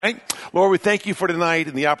Right? Lord, we thank you for tonight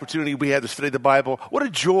and the opportunity we had to study the Bible. What a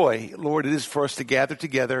joy, Lord, it is for us to gather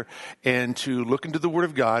together and to look into the Word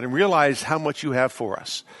of God and realize how much you have for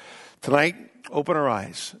us. Tonight, open our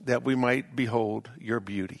eyes that we might behold your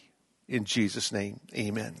beauty. In Jesus' name,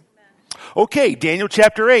 amen. Okay, Daniel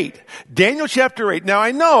chapter 8. Daniel chapter 8. Now,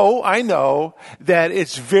 I know that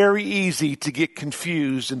it's very easy to get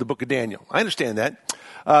confused in the book of Daniel. I understand that,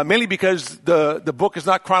 mainly because the book is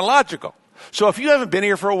not chronological. So if you haven't been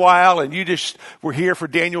here for a while and you just were here for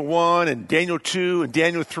Daniel 1 and Daniel 2 and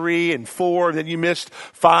Daniel 3 and 4, and then you missed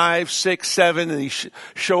 5, 6, 7, and you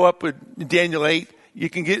show up with Daniel 8, you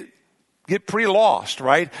can get pretty lost,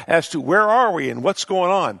 right, as to where are we and what's going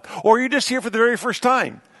on. Or you're just here for the very first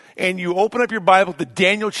time and you open up your Bible to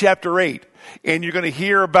Daniel chapter 8 and you're going to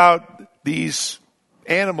hear about these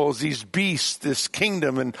animals, these beasts, this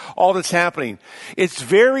kingdom, and all that's happening. It's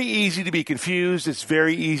very easy to be confused. It's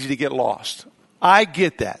very easy to get lost. I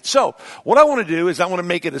get that. So what I want to do is I want to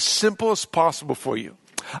make it as simple as possible for you.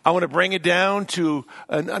 I want to bring it down to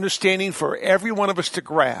an understanding for every one of us to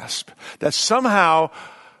grasp that somehow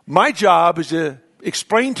my job is to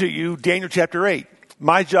explain to you Daniel chapter 8.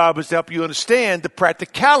 My job is to help you understand the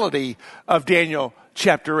practicality of Daniel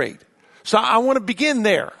chapter 8. So I want to begin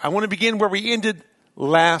there. I want to begin where we ended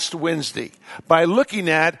last Wednesday by looking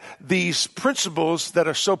at these principles that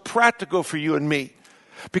are so practical for you and me.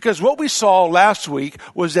 Because what we saw last week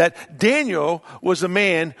was that Daniel was a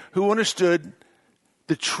man who understood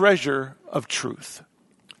the treasure of truth.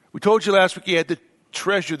 We told you last week he had to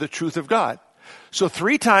treasure the truth of God. So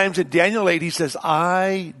 3 times in Daniel 8 he says,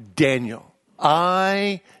 I, Daniel,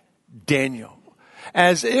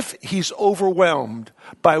 as if he's overwhelmed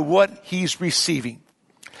by what he's receiving.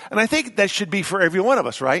 And I think that should be for every one of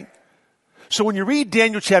us, right? So when you read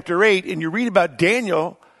Daniel chapter 8 and you read about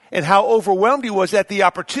Daniel and how overwhelmed he was at the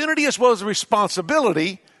opportunity as well as the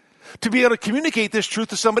responsibility to be able to communicate this truth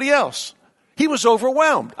to somebody else. He was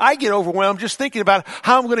overwhelmed. I get overwhelmed just thinking about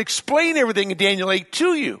how I'm going to explain everything in Daniel 8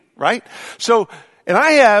 to you, right? So, and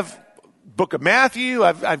I have book of Matthew,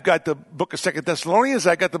 I've got the book of 2 Thessalonians,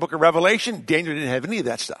 I got the book of Revelation. Daniel didn't have any of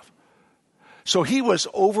that stuff. So he was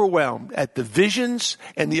overwhelmed at the visions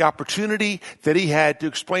and the opportunity that he had to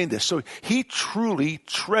explain this. So he truly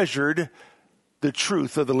treasured the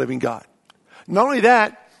truth of the living God. Not only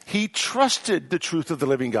that, he trusted the truth of the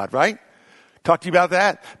living God, right? Talk to you about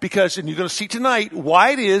that because, and you're going to see tonight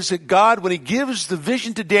why it is that God, when he gives the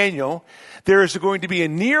vision to Daniel, there is going to be a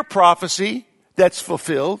near prophecy that's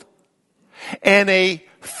fulfilled and a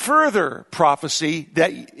further prophecy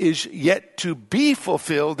that is yet to be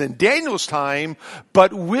fulfilled in Daniel's time,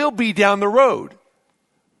 but will be down the road.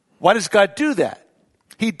 Why does God do that?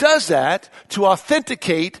 He does that to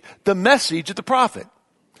authenticate the message of the prophet.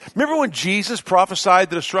 Remember when Jesus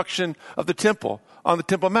prophesied the destruction of the temple on the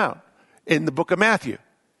Temple Mount in the book of Matthew?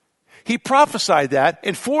 He prophesied that,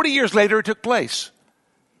 and 40 years later it took place.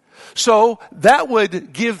 So that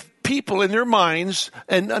would give people in their minds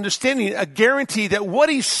and understanding a guarantee that what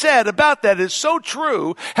he said about that is so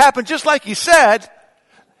true, happened just like he said.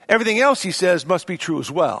 Everything else he says must be true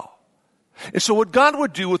as well. And so what God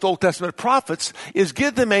would do with Old Testament prophets is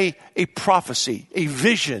give them a prophecy, a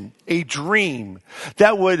vision, a dream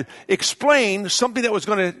that would explain something that was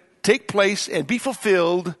going to take place and be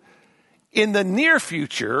fulfilled in the near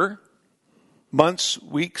future, months,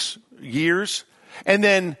 weeks, years, and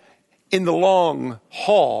then in the long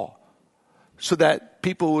haul, so that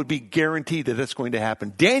people would be guaranteed that it's going to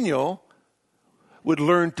happen. Daniel would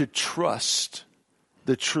learn to trust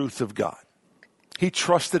the truth of God. He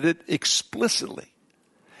trusted it explicitly.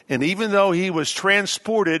 And even though he was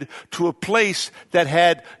transported to a place that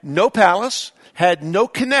had no palace, had no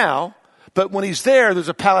canal, but when he's there's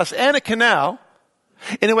a palace and a canal,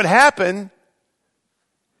 and it would happen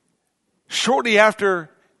shortly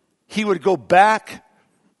after he would go back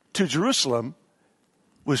to Jerusalem,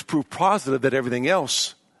 was proof positive that everything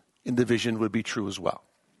else in the vision would be true as well.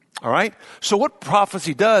 All right? So what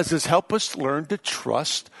prophecy does is help us learn to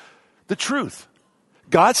trust the truth.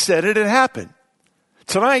 God said it happened.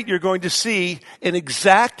 Tonight you're going to see an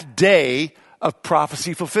exact day of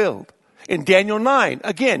prophecy fulfilled. In Daniel 9,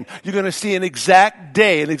 again, you're going to see an exact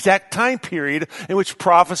day, an exact time period in which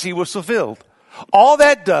prophecy was fulfilled. All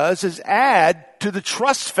that does is add to the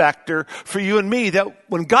trust factor for you and me that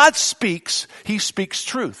when God speaks, he speaks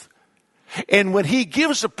truth. And when he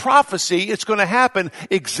gives a prophecy, it's going to happen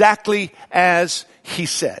exactly as he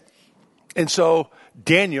said. And so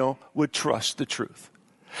Daniel would trust the truth.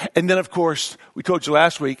 And then, of course, we told you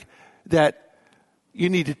last week that you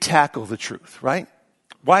need to tackle the truth, right?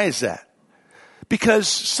 Why is that? Because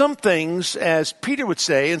some things, as Peter would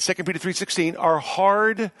say in 2 Peter 3:16, are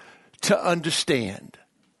hard to understand.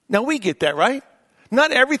 Now we get that, right?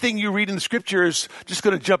 Not everything you read in the scripture is just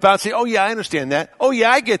going to jump out and say, oh yeah, I understand that. Oh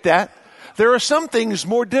yeah, I get that. There are some things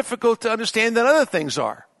more difficult to understand than other things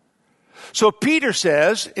are. So Peter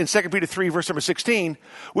says in 2 Peter 3 verse number 16,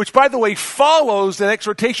 which by the way follows an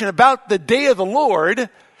exhortation about the day of the Lord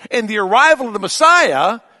and the arrival of the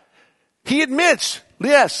Messiah, he admits,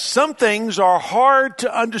 yes, some things are hard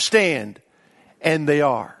to understand, and they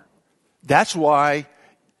are. That's why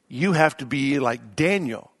you have to be like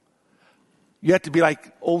Daniel. You have to be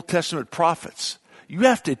like Old Testament prophets. You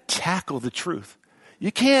have to tackle the truth.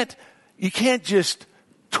 You can't just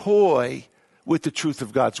toy with the truth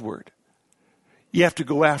of God's word. You have to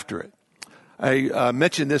go after it. I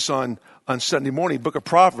mentioned this on Sunday morning, book of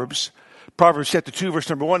Proverbs. Proverbs chapter 2, verse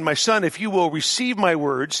number 1. My son, if you will receive my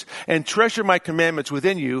words and treasure my commandments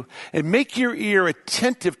within you and make your ear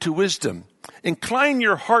attentive to wisdom, incline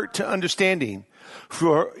your heart to understanding.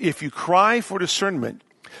 For if you cry for discernment,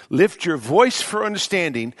 lift your voice for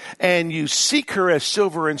understanding, and you seek her as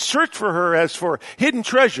silver and search for her as for hidden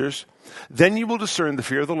treasures, then you will discern the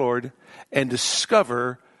fear of the Lord and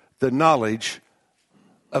discover the knowledge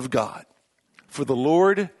of God. For the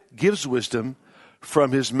Lord gives wisdom,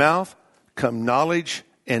 from his mouth come knowledge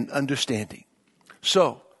and understanding.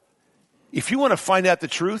 So, if you want to find out the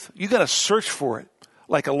truth, you got to search for it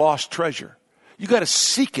like a lost treasure. You got to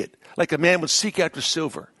seek it like a man would seek after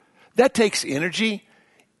silver. That takes energy.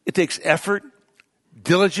 It takes effort,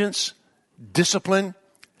 diligence, discipline.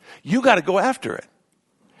 You got to go after it.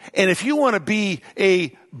 And if you want to be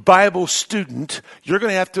a Bible student, you're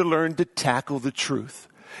going to have to learn to tackle the truth.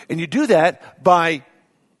 And you do that by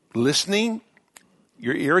listening,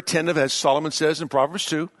 your ear attentive, as Solomon says in Proverbs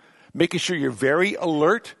 2, making sure you're very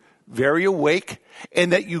alert, very awake,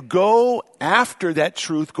 and that you go after that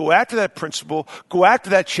truth, go after that principle, go after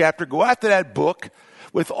that chapter, go after that book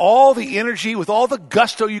with all the energy, with all the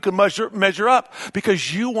gusto you can measure up,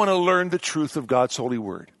 because you want to learn the truth of God's holy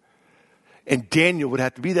word. And Daniel would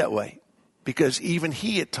have to be that way, because even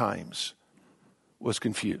he at times was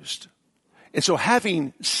confused. And so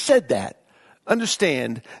having said that,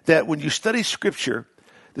 understand that when you study Scripture,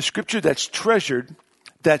 the Scripture that's treasured,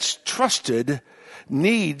 that's trusted,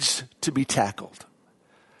 needs to be tackled.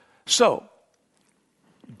 So,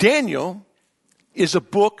 Daniel is a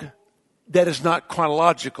book that is not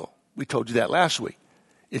chronological. We told you that last week.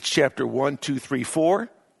 It's chapter 1, 2, 3, 4,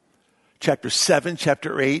 chapter 7,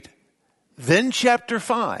 chapter 8, then chapter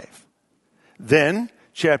 5, then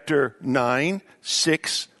chapter 9,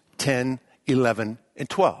 6, 10, 11, and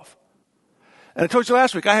 12. And I told you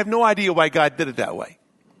last week, I have no idea why God did it that way.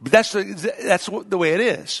 But that's the way it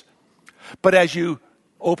is. But as you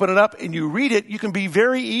open it up and you read it, you can be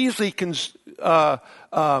very easily confused,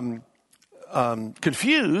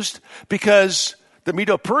 because the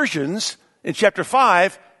Medo-Persians in chapter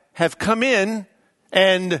 5 have come in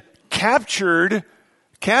and captured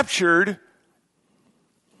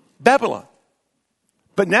Babylon.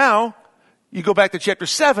 But now you go back to chapter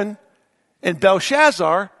 7 and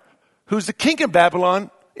Belshazzar, who's the king of Babylon,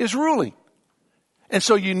 is ruling. And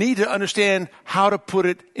so you need to understand how to put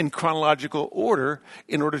it in chronological order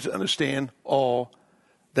in order to understand all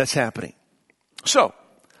that's happening. So,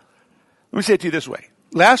 let me say it to you this way.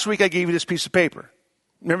 Last week I gave you this piece of paper.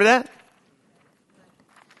 Remember that?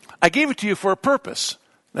 I gave it to you for a purpose.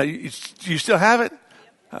 Now, you still have it?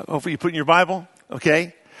 Hopefully you put it in your Bible.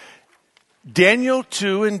 Okay. Daniel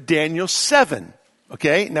 2 and Daniel 7.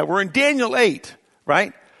 Okay. Now we're in Daniel 8,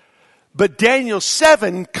 right? But Daniel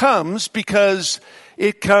 7 comes because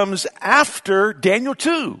it comes after Daniel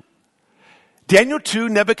 2. Daniel 2,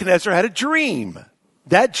 Nebuchadnezzar had a dream.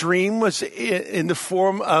 That dream was in the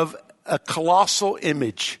form of a colossal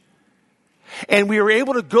image. And we were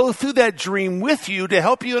able to go through that dream with you to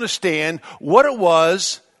help you understand what it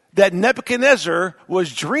was that Nebuchadnezzar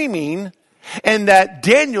was dreaming and that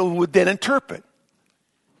Daniel would then interpret.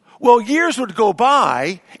 Well, years would go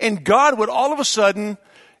by and God would all of a sudden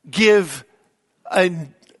give a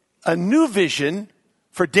new vision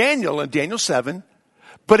for Daniel in Daniel 7,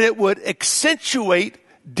 but it would accentuate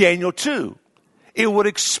Daniel 2. It would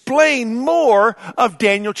explain more of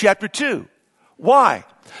Daniel chapter 2. Why?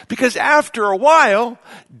 Because after a while,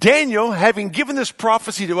 Daniel, having given this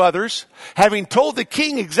prophecy to others, having told the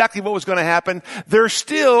king exactly what was going to happen, they're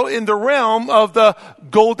still in the realm of the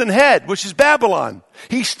golden head, which is Babylon.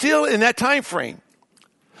 He's still in that time frame.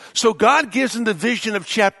 So God gives him the vision of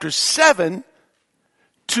chapter 7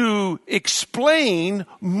 to explain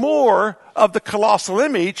more of the colossal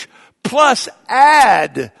image, plus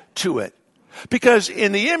add to it. Because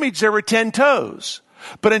in the image there were 10 toes.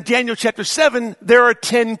 But in Daniel chapter 7, there are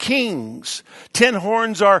 10 kings. 10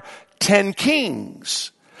 horns are 10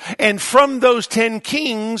 kings. And from those 10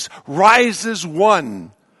 kings rises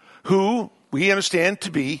one who we understand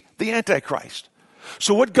to be the Antichrist.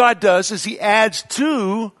 So what God does is he adds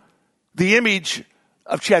to the image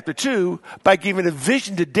of chapter 2 by giving a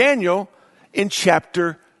vision to Daniel in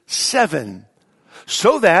chapter 7.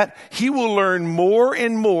 So that he will learn more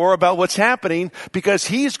and more about what's happening, because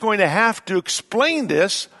he's going to have to explain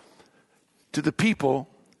this to the people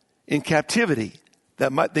in captivity,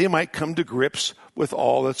 that they might come to grips with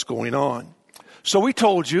all that's going on. So we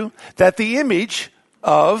told you that the image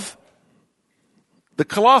of the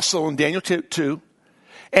colossal in Daniel 2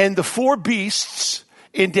 and the 4 beasts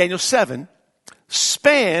in Daniel 7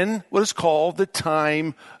 span what is called the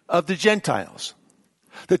time of the Gentiles.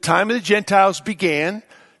 The time of the Gentiles began.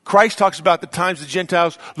 Christ talks about the times of the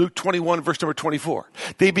Gentiles, Luke 21, verse number 24.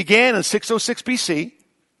 They began in 606 BC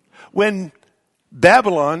when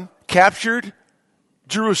Babylon captured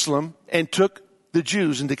Jerusalem and took the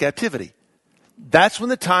Jews into captivity. That's when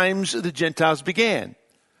the times of the Gentiles began.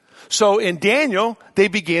 So in Daniel, they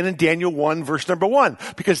began in Daniel 1, verse number 1,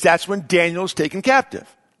 because that's when Daniel is taken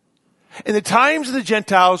captive. And the times of the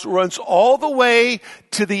Gentiles runs all the way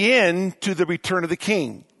to the end, to the return of the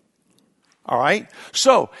king. All right?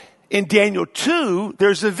 So, in Daniel 2,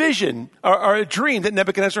 there's a vision or a dream that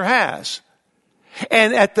Nebuchadnezzar has.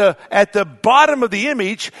 And at the bottom of the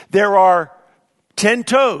image, there are 10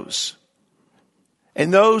 toes.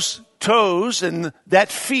 And those toes and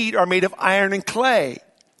that feet are made of iron and clay.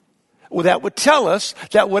 Well, that would tell us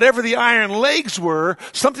that whatever the iron legs were,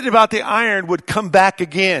 something about the iron would come back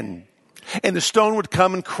again. And the stone would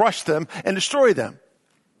come and crush them and destroy them.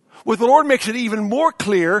 Well, the Lord makes it even more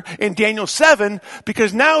clear in Daniel 7,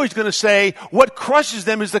 because now he's going to say what crushes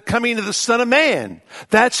them is the coming of the Son of Man.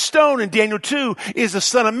 That stone in Daniel 2 is the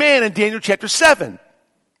Son of Man in Daniel chapter 7.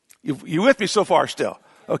 You with me so far still?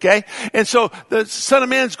 Okay? And so the Son of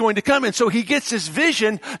Man is going to come. And so he gets this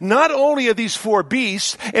vision not only of these 4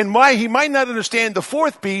 beasts, and why he might not understand the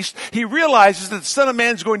 4th beast, he realizes that the Son of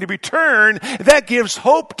Man is going to return. That gives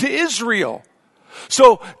hope to Israel.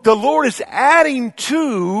 So the Lord is adding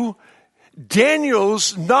to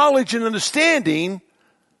Daniel's knowledge and understanding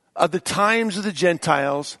of the times of the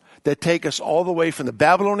Gentiles that take us all the way from the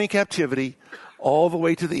Babylonian captivity all the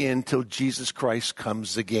way to the end till Jesus Christ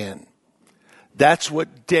comes again. That's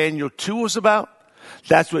what Daniel 2 was about.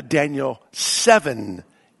 That's what Daniel 7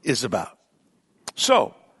 is about.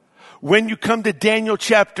 So, when you come to Daniel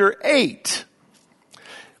chapter 8,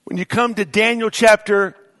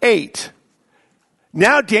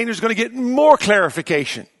 now Daniel's going to get more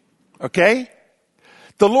clarification. Okay?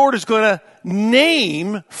 The Lord is going to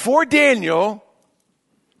name for Daniel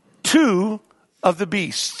 2 of the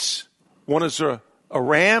beasts. One is a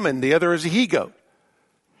ram and the other is a he-goat.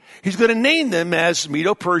 He's going to name them as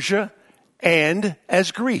Medo-Persia and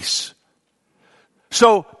as Greece.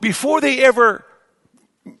 So before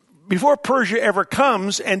Persia ever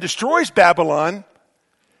comes and destroys Babylon,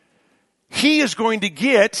 he is going to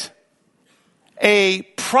get a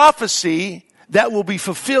prophecy that will be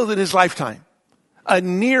fulfilled in his lifetime. A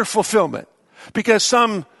near fulfillment. Because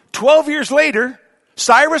some 12 years later,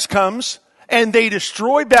 Cyrus comes and they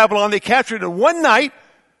destroy Babylon. They capture it in one night,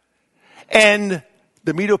 and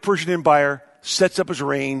the Medo-Persian Empire sets up its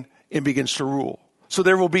reign and begins to rule. So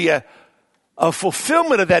there will be a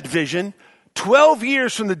fulfillment of that vision 12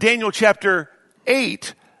 years from the Daniel chapter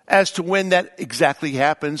 8 as to when that exactly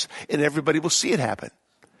happens, and everybody will see it happen.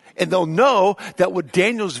 And they'll know that what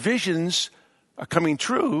Daniel's visions are coming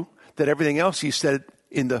true, that everything else he said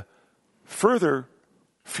in the further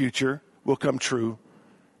future will come true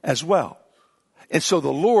as well. And so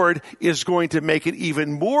the Lord is going to make it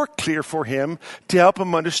even more clear for him to help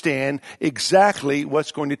him understand exactly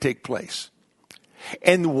what's going to take place.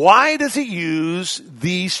 And why does he use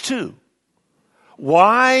these 2?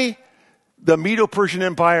 Why the Medo-Persian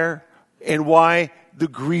Empire and why the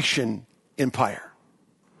Grecian Empire?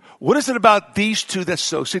 What is it about these 2 that's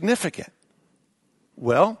so significant?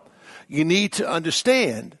 Well, you need to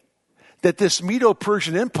understand that this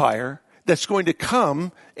Medo-Persian Empire that's going to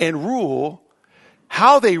come and rule,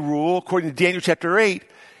 how they rule, according to Daniel chapter 8,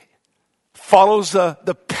 follows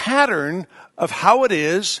the pattern of how it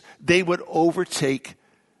is they would overtake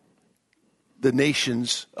the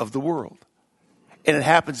nations of the world. And it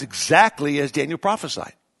happens exactly as Daniel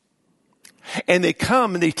prophesied. And they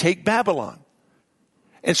come and they take Babylon.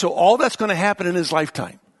 And so all that's going to happen in his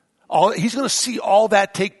lifetime. He's going to see all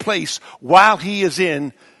that take place while he is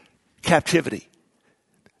in captivity.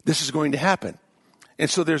 This is going to happen. And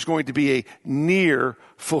so there's going to be a near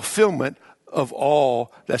fulfillment of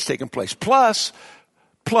all that's taken place. Plus,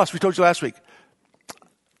 we told you last week,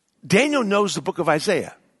 Daniel knows the book of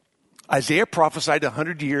Isaiah. Isaiah prophesied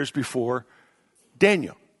 100 years before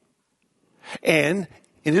Daniel. And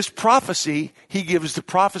in his prophecy, he gives the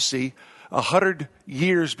prophecy 100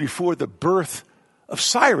 years before the birth of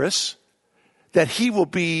Cyrus, that he will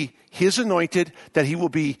be his anointed, that he will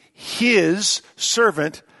be his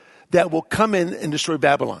servant that will come in and destroy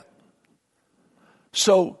Babylon.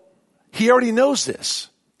 So he already knows this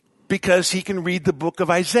because he can read the book of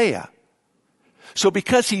Isaiah. So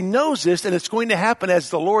because he knows this and it's going to happen as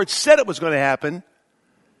the Lord said it was going to happen,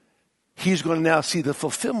 he's going to now see the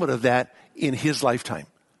fulfillment of that in his lifetime.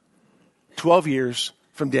 12 years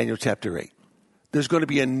from Daniel chapter 8. There's going to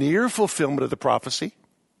be a near fulfillment of the prophecy.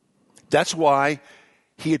 That's why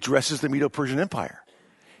he addresses the Medo-Persian Empire.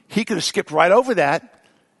 He could have skipped right over that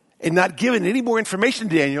and not given any more information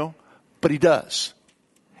to Daniel, but he does.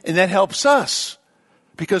 And that helps us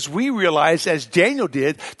because we realize, as Daniel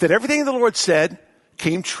did, that everything the Lord said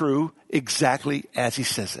came true exactly as he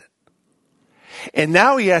says it. And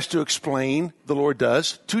now he has to explain, the Lord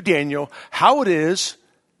does, to Daniel, how it is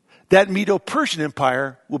that Medo-Persian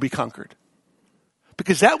Empire will be conquered.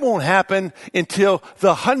 Because that won't happen until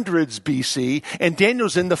the hundreds BC, and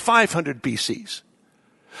Daniel's in the 500 BCs.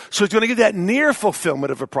 So he's going to give that near fulfillment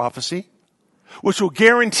of a prophecy, which will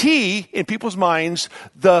guarantee in people's minds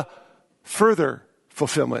the further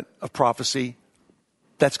fulfillment of prophecy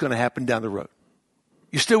that's going to happen down the road.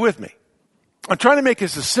 You still with me? I'm trying to make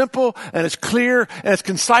this as simple and as clear and as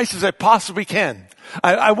concise as I possibly can.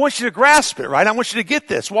 I want you to grasp it, right? I want you to get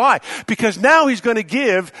this. Why? Because now he's going to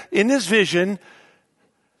give, in this vision,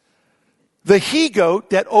 the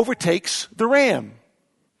he-goat that overtakes the ram.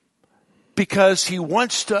 Because he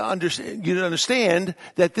wants you to understand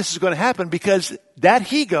that this is going to happen because that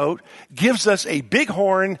he-goat gives us a big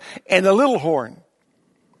horn and a little horn.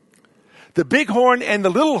 The big horn and the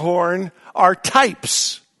little horn are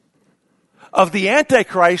types of the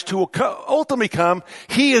Antichrist who will ultimately come.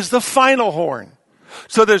 He is the final horn.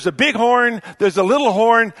 So there's a big horn, there's a little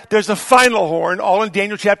horn, there's a final horn, all in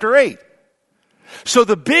Daniel chapter 8. So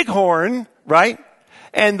the big horn, right,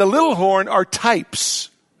 and the little horn are types.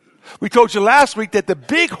 We told you last week that the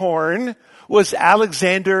big horn was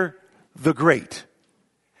Alexander the Great.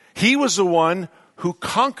 He was the one who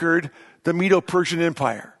conquered the Medo-Persian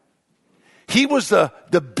Empire. He was the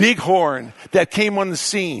big horn that came on the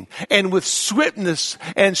scene. And with swiftness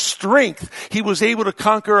and strength, he was able to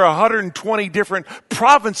conquer 120 different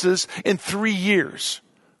provinces in 3 years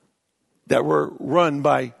that were run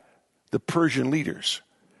by the Persian leaders.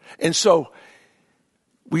 And so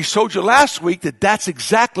we told you last week that that's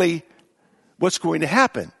exactly what's going to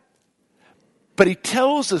happen. But he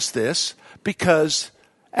tells us this because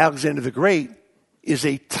Alexander the Great is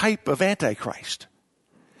a type of Antichrist.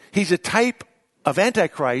 He's a type of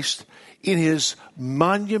Antichrist in his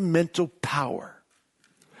monumental power.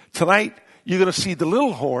 Tonight, you're going to see the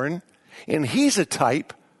little horn, and he's a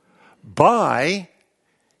type by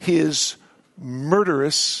his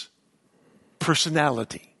murderous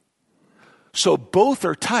personality. So both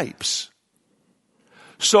are types.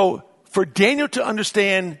 So for Daniel to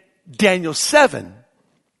understand Daniel 7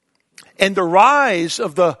 and the rise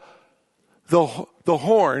of the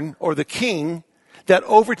horn or the king that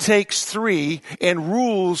overtakes 3 and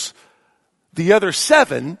rules the other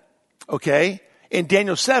 7, okay, in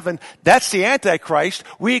Daniel 7, that's the Antichrist.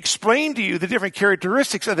 We explained to you the different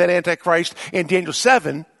characteristics of that Antichrist in Daniel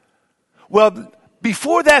 7. Well,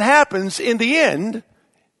 before that happens, in the end,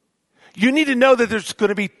 you need to know that there's going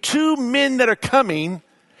to be 2 men that are coming,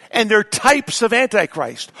 and they're types of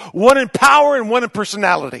Antichrist. One in power and one in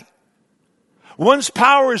personality. One's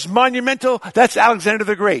power is monumental. That's Alexander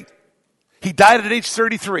the Great. He died at age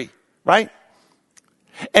 33, right?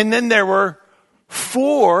 And then there were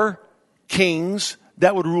 4 kings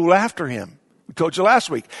that would rule after him. We told you last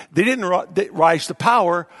week. They didn't rise to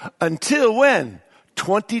power until when?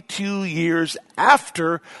 22 years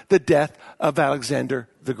after the death of Alexander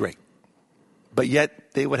the Great. But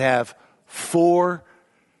yet they would have 4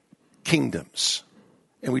 kingdoms.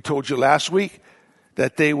 And we told you last week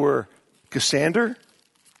that they were Cassander,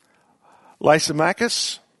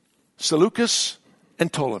 Lysimachus, Seleucus,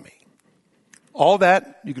 and Ptolemy. All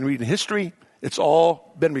that you can read in history. It's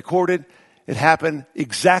all been recorded. It happened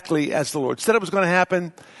exactly as the Lord said it was going to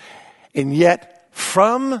happen. And yet,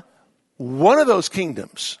 from one of those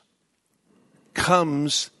kingdoms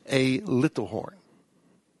comes a little horn.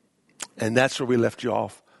 And that's where we left you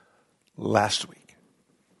off last week.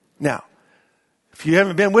 Now, if you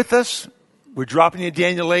haven't been with us, we're dropping you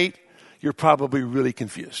Daniel 8. you're probably really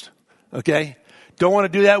confused. Okay? Don't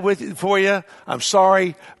want to do that for you. I'm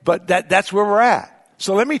sorry, but that's where we're at.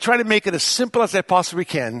 So let me try to make it as simple as I possibly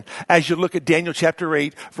can as you look at Daniel chapter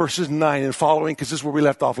 8, verses 9 and following, because this is where we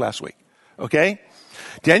left off last week. Okay?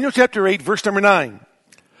 Daniel chapter 8, verse number 9.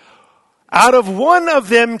 Out of one of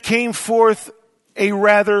them came forth a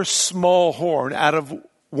rather small horn. Out of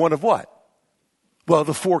one of what? Well,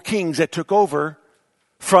 the 4 kings that took over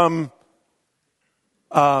from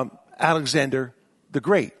Alexander the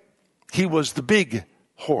Great. He was the big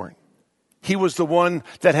horn. He was the one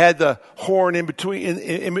that had the horn in between,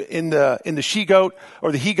 in the she-goat,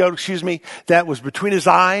 or the he-goat, that was between his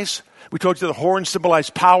eyes. We told you the horn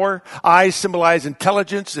symbolized power. Eyes symbolize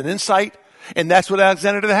intelligence and insight. And that's what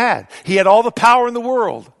Alexander had. He had all the power in the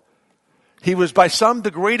world. He was by some the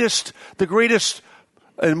greatest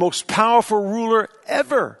and most powerful ruler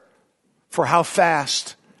ever for how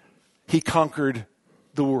fast he conquered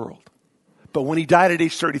the world. But when he died at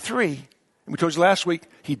age 33, and we told you last week,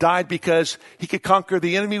 he died because he could conquer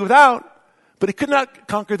the enemy without, but he could not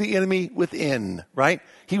conquer the enemy within, right?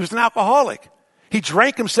 He was an alcoholic. He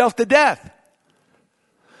drank himself to death.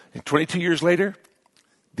 And 22 years later,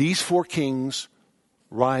 these 4 kings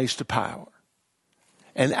rise to power.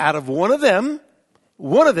 And out of one of them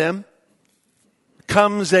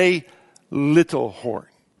comes a little horn.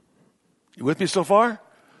 You with me so far?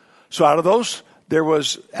 So out of those, there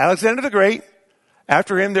was Alexander the Great.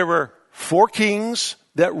 After him, there were 4 kings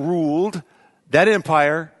that ruled that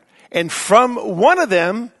empire. And from one of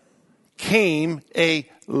them came a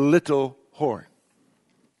little horn.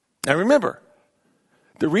 Now remember,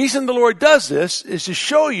 the reason the Lord does this is to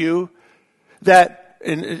show you that,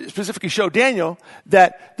 and specifically show Daniel,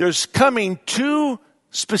 that there's coming 2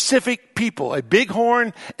 specific people, a big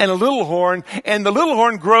horn and a little horn, and the little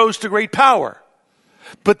horn grows to great power.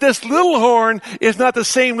 But this little horn is not the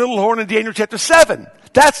same little horn in Daniel chapter 7.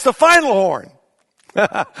 That's the final horn.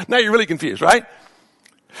 Now you're really confused, right?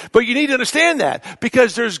 But you need to understand that,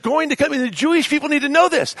 because there's going to come, and the Jewish people need to know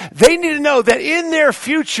this. They need to know that in their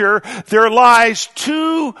future, there lies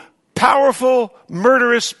 2 powerful,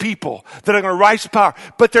 murderous people that are going to rise to power.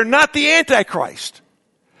 But they're not the Antichrist.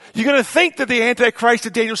 You're going to think that the Antichrist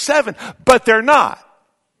of Daniel 7, but they're not.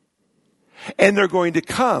 And they're going to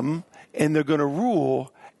come, and they're going to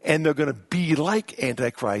rule, and they're going to be like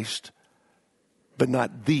Antichrist, but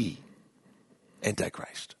not the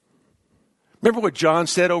Antichrist. Remember what John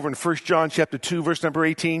said over in 1 John chapter 2, verse number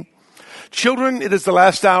 18? Children, it is the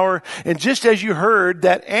last hour, and just as you heard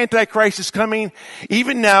that Antichrist is coming,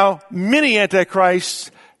 even now many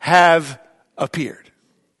Antichrists have appeared.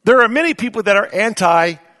 There are many people that are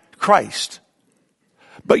anti-Christ.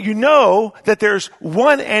 But you know that there's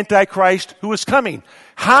one Antichrist who is coming.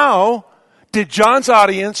 How did John's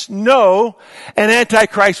audience know an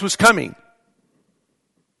Antichrist was coming?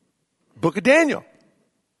 Book of Daniel.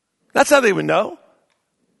 That's how they would know.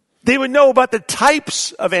 They would know about the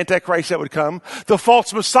types of Antichrists that would come, the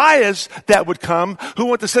false messiahs that would come, who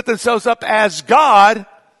want to set themselves up as God.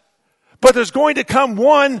 But there's going to come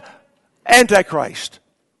one Antichrist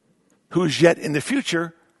who is yet in the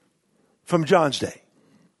future from John's day.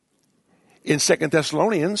 In 2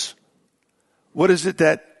 Thessalonians, what is it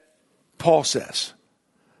that Paul says?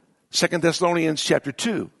 2 Thessalonians chapter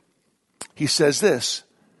 2. He says this: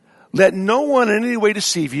 let no one in any way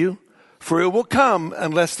deceive you, for it will come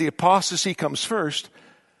unless the apostasy comes first,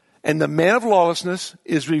 and the man of lawlessness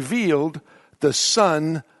is revealed, the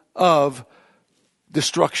son of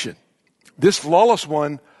destruction. This lawless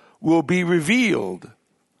one will be revealed,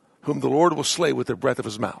 whom the Lord will slay with the breath of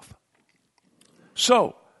his mouth.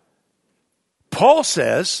 So, Paul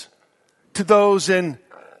says to those in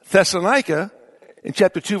Thessalonica, in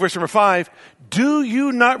chapter 2, verse number 5, do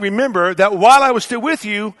you not remember that while I was still with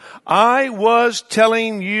you, I was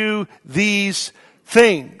telling you these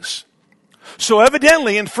things? So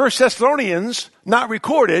evidently in 1 Thessalonians, not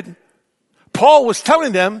recorded, Paul was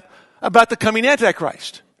telling them about the coming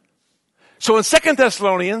Antichrist. So in 2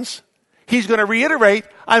 Thessalonians, he's going to reiterate,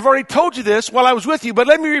 I've already told you this while I was with you, but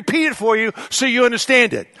let me repeat it for you so you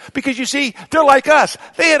understand it. Because you see, they're like us.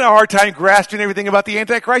 They had a hard time grasping everything about the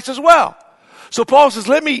Antichrist as well. So Paul says,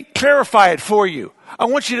 let me clarify it for you. I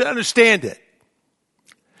want you to understand it.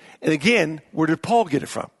 And again, where did Paul get it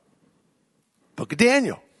from? Book of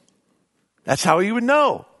Daniel. That's how he would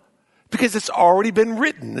know. Because it's already been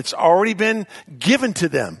written. It's already been given to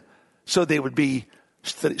them. So they would be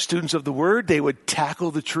students of the word. They would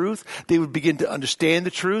tackle the truth. They would begin to understand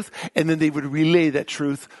the truth. And then they would relay that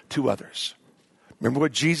truth to others. Remember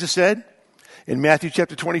what Jesus said in Matthew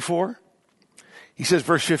chapter 24? He says,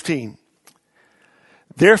 verse 15,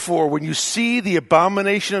 Therefore, when you see the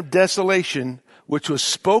abomination of desolation, which was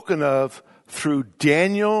spoken of through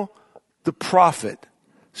Daniel the prophet,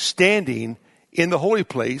 standing in the holy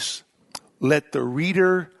place, let the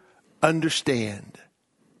reader understand.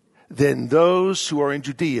 Then those who are in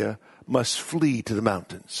Judea must flee to the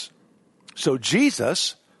mountains. So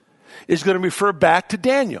Jesus is going to refer back to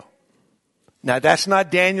Daniel. Now that's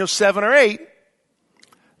not Daniel 7 or 8.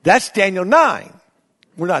 That's Daniel 9.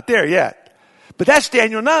 We're not there yet. But that's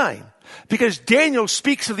Daniel 9. Because Daniel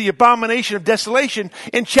speaks of the abomination of desolation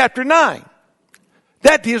in chapter 9.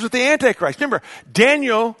 That deals with the Antichrist. Remember,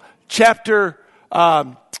 Daniel chapter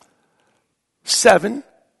 7,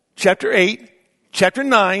 chapter 8, chapter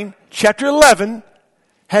 9, chapter 11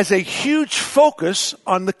 has a huge focus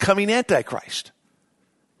on the coming Antichrist.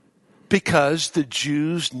 Because the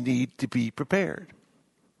Jews need to be prepared.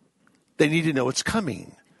 They need to know it's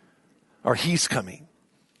coming. Or he's coming.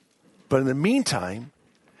 But in the meantime,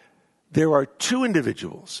 there are two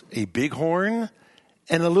individuals, a big horn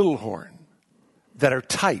and a little horn, that are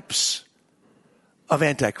types of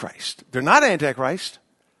Antichrist. They're not Antichrist,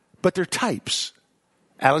 but they're types.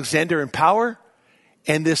 Alexander in power,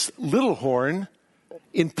 and this little horn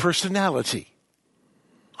in personality.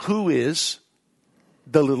 Who is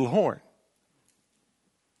the little horn?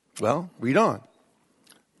 Well, read on.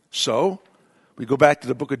 So, we go back to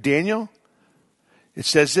the book of Daniel. It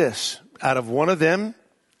says this, out of one of them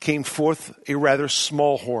came forth a rather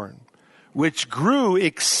small horn, which grew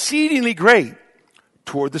exceedingly great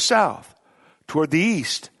toward the south, toward the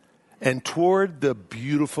east, and toward the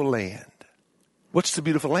beautiful land. What's the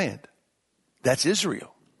beautiful land? That's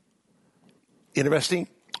Israel. Interesting.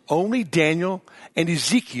 Only Daniel and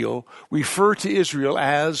Ezekiel refer to Israel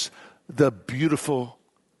as the beautiful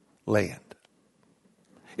land.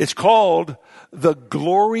 It's called the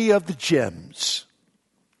glory of the gems.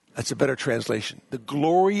 That's a better translation. The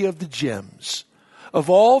glory of the gems. Of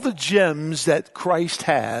all the gems that Christ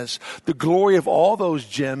has, the glory of all those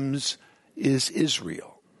gems is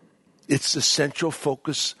Israel. It's the central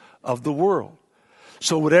focus of the world.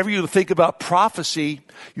 So whatever you think about prophecy,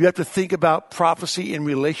 you have to think about prophecy in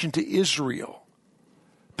relation to Israel.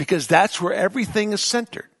 Because that's where everything is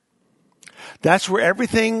centered. That's where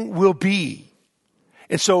everything will be.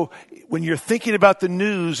 And so when you're thinking about the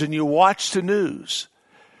news and you watch the news,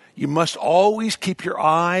 you must always keep your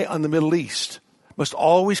eye on the Middle East. Must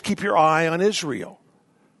always keep your eye on Israel.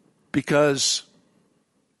 Because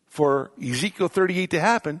for Ezekiel 38 to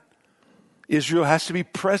happen, Israel has to be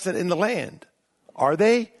present in the land. Are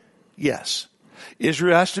they? Yes.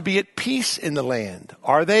 Israel has to be at peace in the land.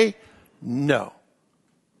 Are they? No.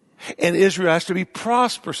 And Israel has to be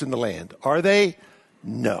prosperous in the land. Are they?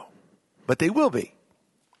 No. But they will be.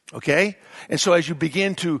 Okay? And so as you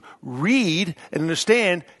begin to read and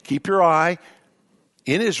understand, keep your eye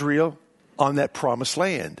in Israel on that promised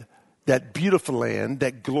land, that beautiful land,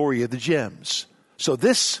 that glory of the gems. So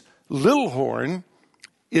this little horn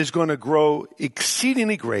is going to grow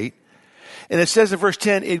exceedingly great. And it says in verse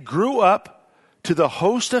 10, it grew up to the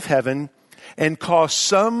host of heaven and caused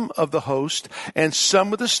some of the host and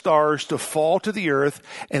some of the stars to fall to the earth,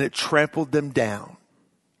 and it trampled them down.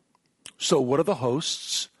 So what are the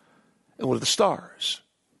hosts and what are the stars?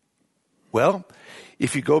 Well,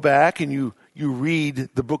 if you go back and you read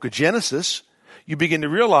the book of Genesis, you begin to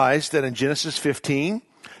realize that in Genesis 15,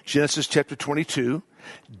 Genesis chapter 22,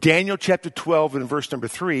 Daniel chapter 12 and verse number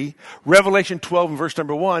 3, Revelation 12 and verse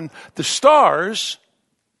number 1, the stars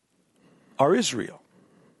are Israel.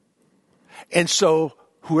 And so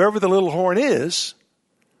whoever the little horn is,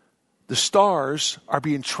 the stars are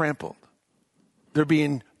being trampled. They're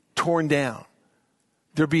being torn down.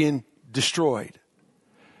 They're being destroyed.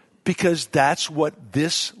 Because that's what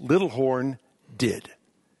this little horn did.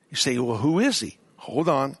 You say, well, who is he? Hold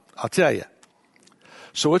on, I'll tell you.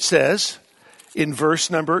 So it says in verse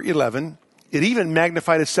number 11, it even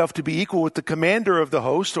magnified itself to be equal with the commander of the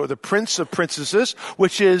host, or the prince of princesses,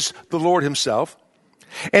 which is the Lord himself.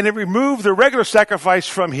 And it removed the regular sacrifice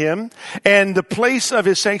from him, and the place of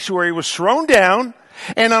his sanctuary was thrown down,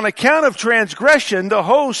 and on account of transgression, the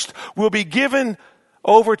host will be given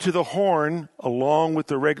over to the horn along with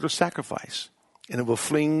the regular sacrifice, and it will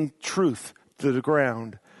fling truth to the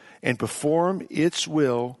ground and perform its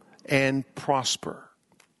will and prosper.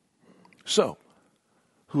 So,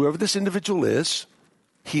 whoever this individual is,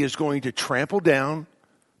 he is going to trample down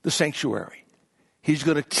the sanctuary. He's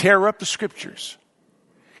going to tear up the scriptures.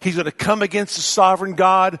 He's going to come against the sovereign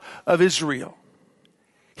God of Israel.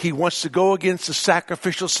 He wants to go against the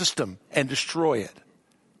sacrificial system and destroy it.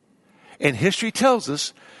 And history tells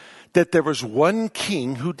us that there was one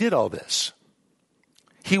king who did all this.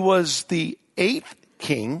 He was the 8th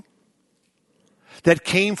king that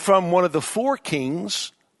came from one of the four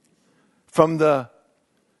kings from the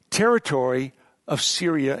territory of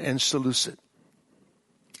Syria and Seleucid.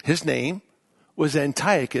 His name was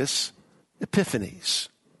Antiochus Epiphanes.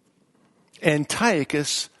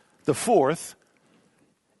 Antiochus the fourth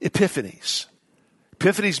Epiphanes.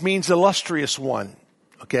 Epiphanes means illustrious one,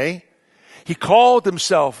 okay? He called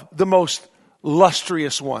himself the most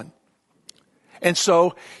lustrous one. And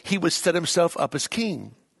so he would set himself up as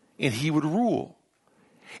king, and he would rule.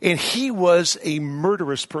 And he was a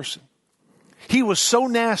murderous person. He was so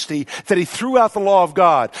nasty that he threw out the law of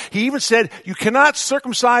God. He even said, you cannot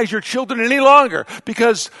circumcise your children any longer,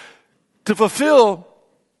 because to fulfill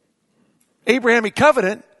Abrahamic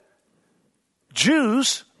covenant,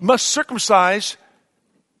 Jews must circumcise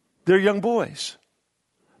their young boys.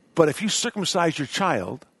 But if you circumcise your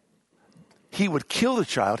child, he would kill the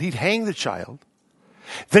child. He'd hang the child.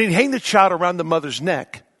 Then he'd hang the child around the mother's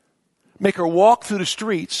neck, make her walk through the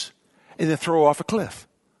streets, and then throw her off a cliff.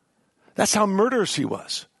 That's how murderous he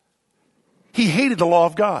was. He hated the law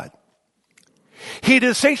of God. He hated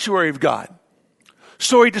the sanctuary of God.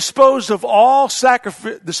 So he disposed of all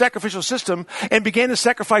the sacrificial system and began to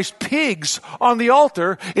sacrifice pigs on the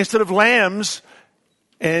altar instead of lambs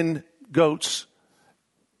and goats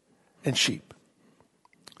and sheep.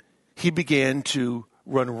 He began to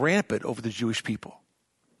run rampant over the Jewish people.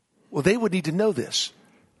 Well, they would need to know this,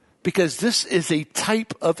 because this is a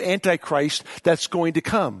type of Antichrist that's going to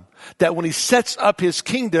come. That when he sets up his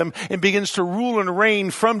kingdom and begins to rule and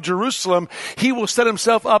reign from Jerusalem, he will set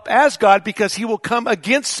himself up as God, because he will come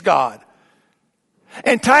against God.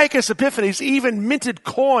 Antiochus Epiphanes even minted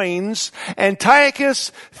coins,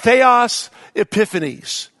 Antiochus Theos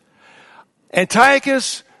Epiphanes.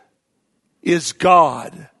 Antiochus is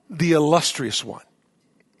God, the illustrious one.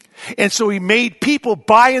 And so he made people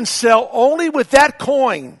buy and sell only with that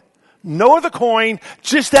coin. No other coin,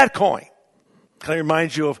 just that coin. Kind of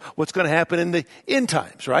reminds you of what's going to happen in the end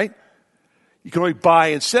times, right? You can only buy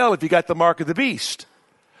and sell if you got the mark of the beast.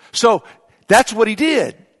 So that's what he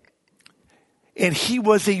did. And he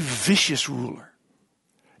was a vicious ruler.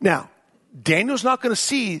 Now, Daniel's not going to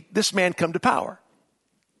see this man come to power.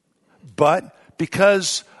 But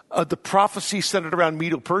because of the prophecy centered around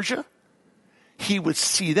Medo-Persia, he would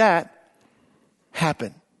see that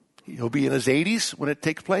happen. He'll be in his 80s when it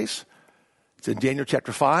takes place. It's in Daniel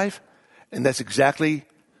chapter 5. And that's exactly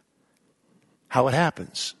how it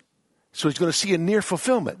happens. So he's going to see a near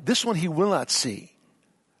fulfillment. This one he will not see.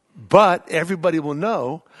 But everybody will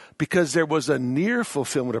know, because there was a near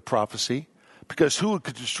fulfillment of prophecy. Because who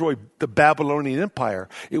could destroy the Babylonian Empire?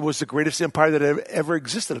 It was the greatest empire that ever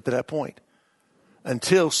existed up to that point,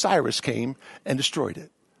 until Cyrus came and destroyed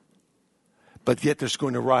it. But yet there's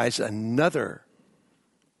going to rise another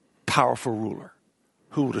powerful ruler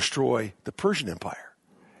who will destroy the Persian Empire,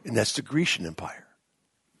 and that's the Grecian Empire.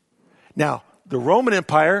 Now, the Roman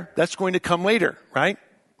Empire, that's going to come later, right?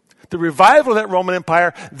 The revival of that Roman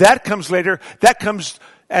Empire, that comes later. That comes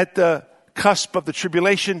at the cusp of the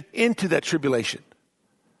tribulation, into that tribulation.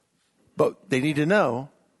 But they need to know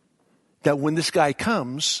that when this guy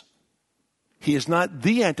comes, he is not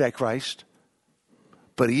the Antichrist,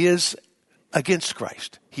 but he is against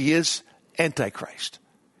Christ. He is Antichrist.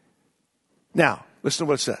 Now, listen to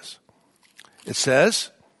what it says. It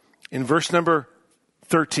says in verse number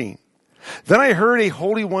 13, "Then I heard a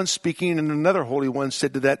holy one speaking, and another holy one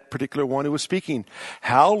said to that particular one who was speaking,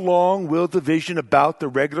 'How long will the vision about the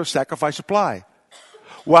regular sacrifice apply?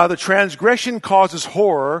 While the transgression causes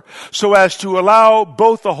horror, so as to allow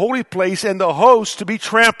both the holy place and the host to be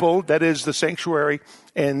trampled,'" that is the sanctuary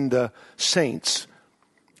and the saints.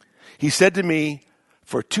 "He said to me,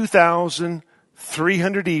 'For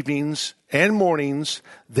 2,300 evenings and mornings,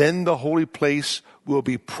 then the holy place will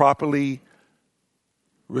be properly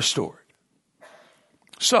restored.'"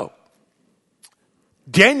 So,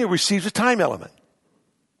 Daniel receives a time element.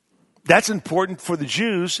 That's important for the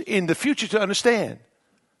Jews in the future to understand.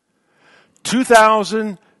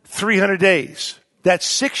 2,300 days. That's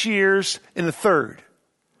 6 years and a third.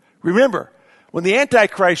 Remember, when the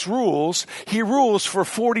Antichrist rules, he rules for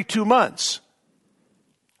 42 months.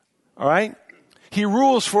 All right? He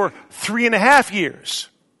rules for 3.5 years.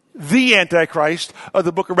 The Antichrist of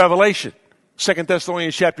the book of Revelation, 2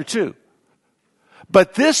 Thessalonians chapter 2.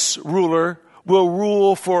 But this ruler will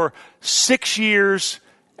rule for 6 years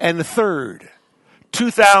and a third.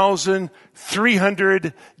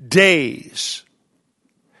 2,300 days.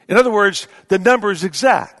 In other words, the number is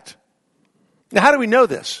exact. Now, how do we know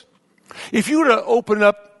this? If you were to open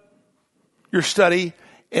up your study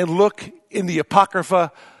and look in the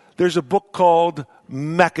Apocrypha, there's a book called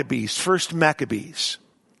Maccabees, First Maccabees.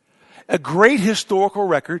 A great historical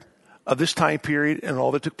record of this time period and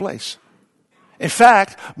all that took place. In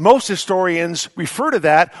fact, most historians refer to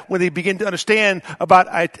that when they begin to understand about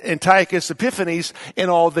Antiochus Epiphanes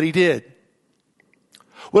and all that he did.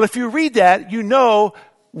 Well, if you read that, you know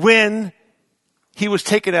when he was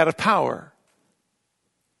taken out of power.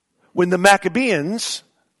 When the Maccabeans,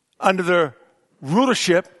 under the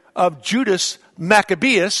rulership of Judas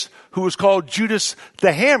Maccabeus, who was called Judas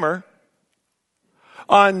the Hammer,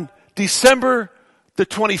 on December the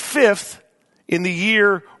 25th in the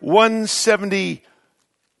year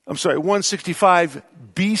 165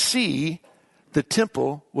 BC, the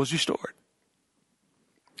temple was restored.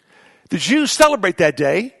 The Jews celebrate that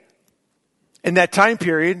day in that time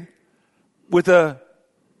period with a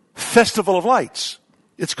festival of lights.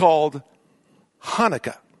 It's called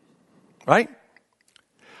Hanukkah, right?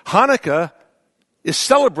 Hanukkah is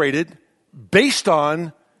celebrated based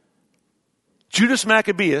on Judas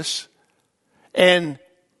Maccabeus and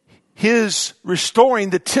his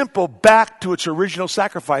restoring the temple back to its original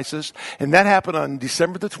sacrifices. And that happened on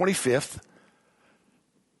December the 25th,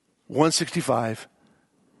 165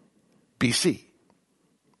 BC.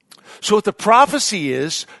 So what the prophecy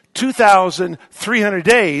is, 2,300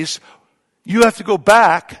 days, you have to go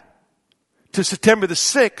back to September the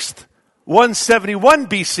 6th, 171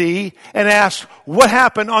 BC, and ask what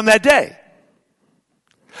happened on that day.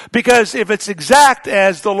 Because if it's exact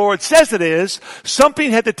as the Lord says it is,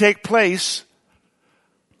 something had to take place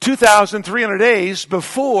 2,300 days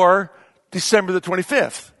before December the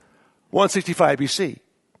 25th, 165 BC.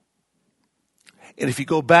 And if you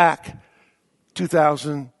go back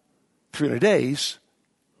 2,300 days,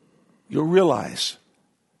 you'll realize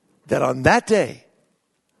that on that day,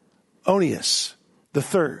 Onias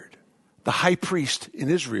III, the high priest in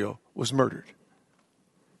Israel, was murdered.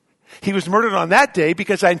 He was murdered on that day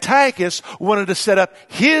because Antiochus wanted to set up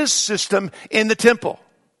his system in the temple.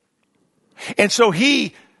 And so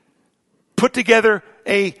he put together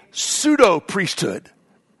a pseudo-priesthood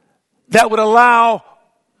that would allow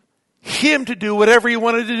him to do whatever he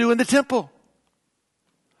wanted to do in the temple.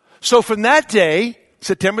 So from that day,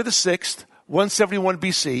 September the 6th, 171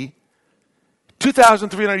 BC,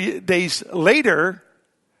 2,300 days later,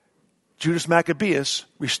 Judas Maccabeus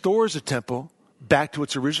restores the temple back to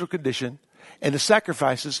its original condition and the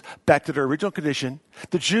sacrifices back to their original condition.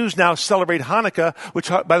 The Jews now celebrate Hanukkah, which,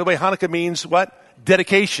 by the way, Hanukkah means what?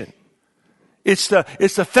 Dedication. It's the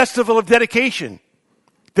festival of dedication.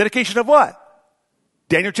 Dedication of what?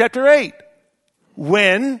 Daniel chapter 8.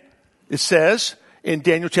 When it says in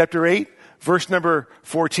Daniel chapter 8, verse number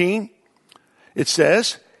 14, it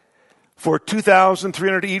says, for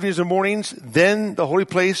 2,300 evenings and mornings, then the holy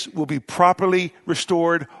place will be properly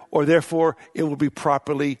restored, or therefore it will be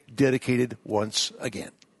properly dedicated once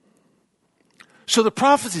again. So the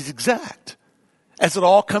prophecy is exact as it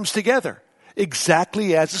all comes together,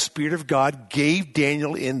 exactly as the Spirit of God gave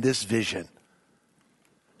Daniel in this vision.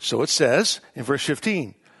 So it says in verse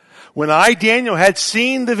 15, when I, Daniel, had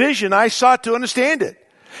seen the vision, I sought to understand it.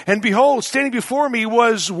 And behold, standing before me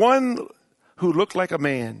was one who looked like a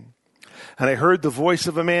man. And I heard the voice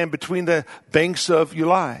of a man between the banks of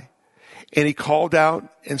Ulai. And he called out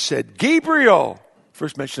and said, Gabriel,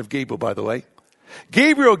 first mention of Gabriel, by the way,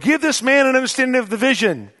 Gabriel, give this man an understanding of the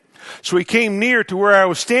vision. So he came near to where I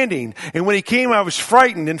was standing. And when he came, I was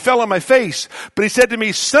frightened and fell on my face. But he said to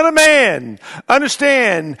me, Son of man,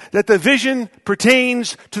 understand that the vision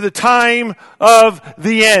pertains to the time of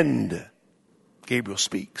the end. Gabriel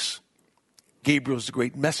speaks. Gabriel is the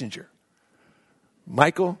great messenger.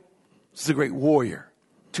 Michael is the great warrior.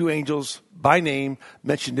 Two angels by name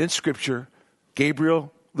mentioned in Scripture.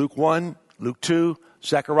 Gabriel, Luke 1, Luke 2,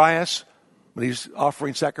 Zacharias, when he's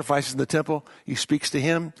offering sacrifices in the temple, he speaks to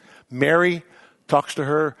him. Mary talks to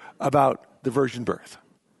her about the virgin birth.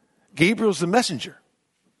 Gabriel's the messenger.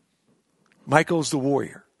 Michael's the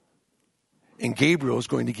warrior. And Gabriel is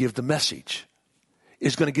going to give the message,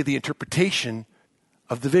 is going to give the interpretation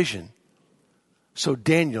of the vision. So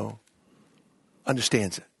Daniel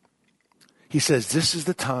understands it. He says, this is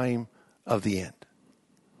the time of the end.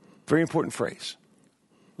 Very important phrase.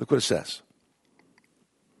 Look what it says.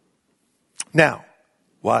 Now,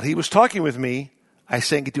 while he was talking with me, I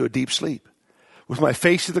sank into a deep sleep with my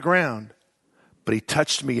face to the ground, but he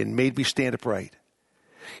touched me and made me stand upright.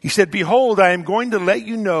 He said, behold, I am going to let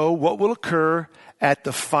you know what will occur at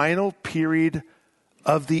the final period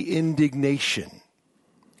of the indignation,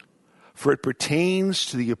 for it pertains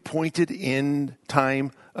to the appointed end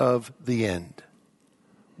time of the end.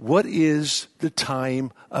 What is the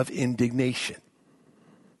time of indignation?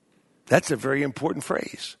 That's a very important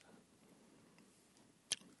phrase.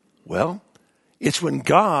 Well, it's when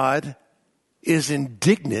God is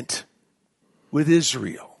indignant with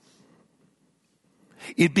Israel.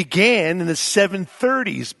 It began in the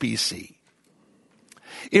 730s BC.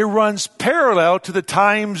 It runs parallel to the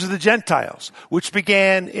times of the Gentiles, which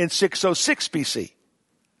began in 606 BC.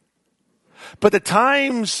 But the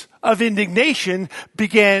times of indignation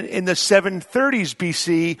began in the 730s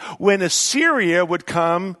BC when Assyria would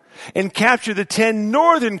come and capture the 10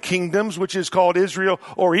 northern kingdoms, which is called Israel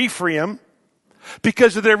or Ephraim,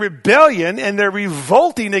 because of their rebellion and their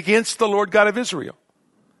revolting against the Lord God of Israel.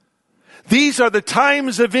 These are the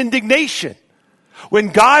times of indignation, when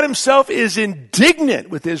God himself is indignant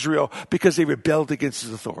with Israel because they rebelled against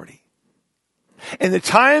his authority. And the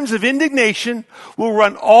times of indignation will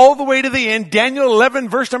run all the way to the end. Daniel 11,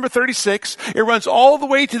 verse number 36, it runs all the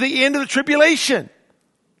way to the end of the tribulation,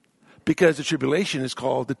 because the tribulation is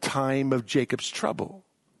called the time of Jacob's trouble.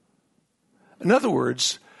 In other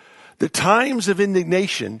words, the times of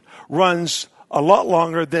indignation runs a lot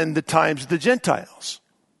longer than the times of the Gentiles.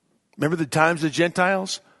 Remember, the times of the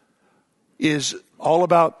Gentiles is all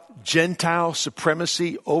about Gentile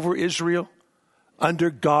supremacy over Israel under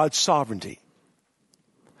God's sovereignty.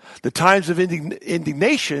 The times of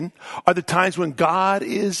indignation are the times when God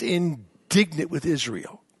is indignant with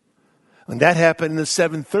Israel. And that happened in the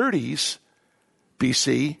 730s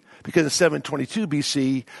BC, because in 722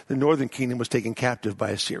 BC, the northern kingdom was taken captive by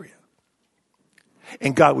Assyria.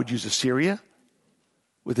 And God would use Assyria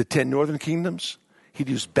with the 10 northern kingdoms. He'd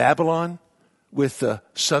use Babylon with the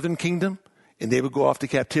southern kingdom, and they would go off to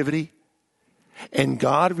captivity. And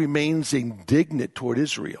God remains indignant toward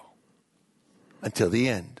Israel until the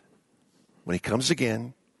end, when he comes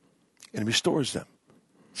again and restores them,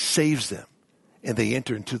 saves them, and they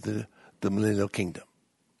enter into the millennial kingdom.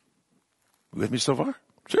 You with me so far?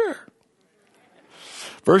 Sure.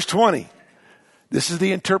 Verse 20. This is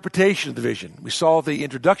the interpretation of the vision. We saw the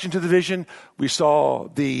introduction to the vision. We saw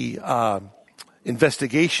the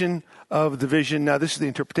investigation of the vision. Now this is the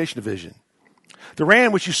interpretation of the vision. The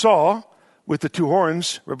ram which you saw with the 2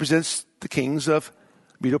 horns represents the kings of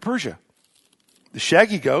Medo-Persia. The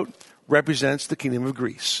shaggy goat represents the kingdom of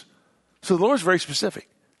Greece. So the Lord is very specific.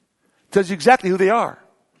 Tells you exactly who they are.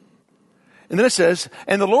 And then it says,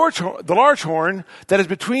 and the large horn that is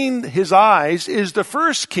between his eyes is the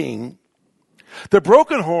first king. The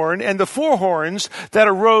broken horn and the 4 horns that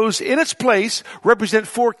arose in its place represent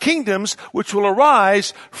 4 kingdoms which will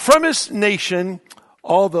arise from his nation,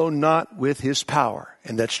 although not with his power.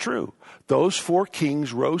 And that's true. Those 4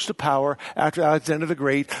 kings rose to power after Alexander the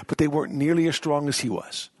Great, but they weren't nearly as strong as he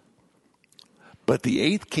was. But the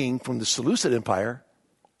 8th king from the Seleucid Empire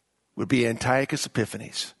would be Antiochus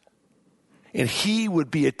Epiphanes. And he would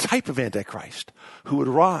be a type of Antichrist who would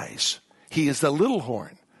rise. He is the little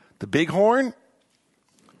horn. The big horn,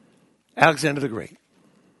 Alexander the Great.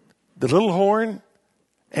 The little horn,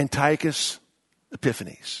 Antiochus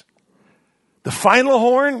Epiphanes. The final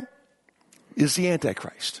horn is the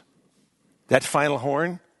Antichrist. That final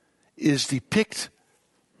horn is depicted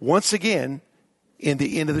once again in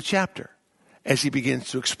the end of the chapter as he begins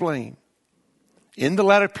to explain. In the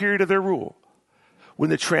latter period of their rule, when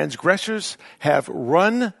the transgressors have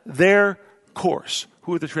run their course.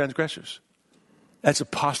 Who are the transgressors? That's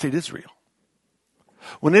apostate Israel.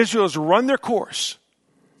 When Israel has run their course,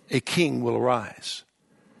 a king will arise,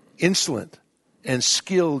 insolent and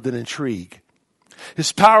skilled in intrigue.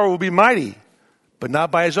 His power will be mighty, but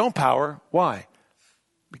not by his own power. Why?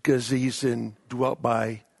 Because he's indwelt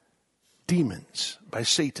by demons, by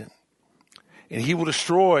Satan. And he will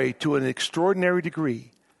destroy to an extraordinary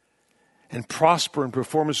degree and prosper and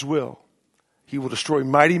perform his will. He will destroy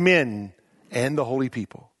mighty men and the holy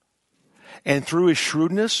people. And through his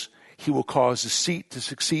shrewdness, he will cause deceit to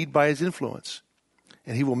succeed by his influence.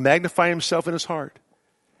 And he will magnify himself in his heart.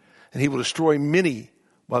 And he will destroy many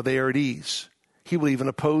while they are at ease. He will even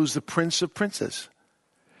oppose the prince of princes.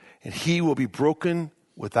 And he will be broken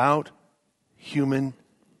without human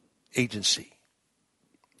agency.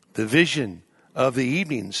 The vision of the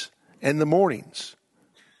evenings and the mornings,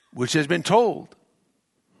 which has been told,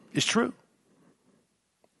 is true.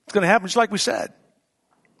 It's going to happen just like we said.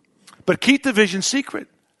 But keep the vision secret,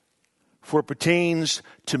 for it pertains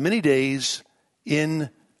to many days in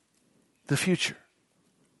the future.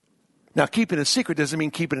 Now, keeping it secret doesn't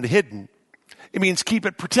mean keeping it hidden. It means keep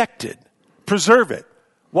it protected, preserve it,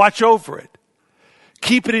 watch over it.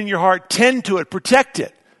 Keep it in your heart, tend to it, protect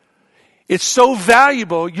it. It's so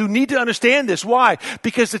valuable. You need to understand this. Why?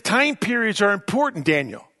 Because the time periods are important,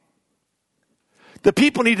 Daniel. The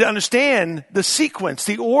people need to understand the sequence,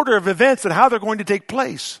 the order of events, and how they're going to take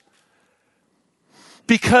place.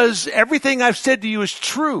 Because everything I've said to you is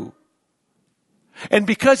true. And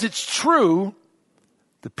because it's true,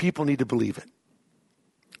 the people need to believe it.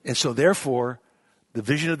 And so therefore, the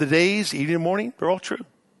vision of the days, evening and morning, they're all true.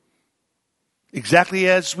 Exactly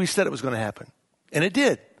as we said it was going to happen. And it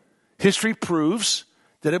did. History proves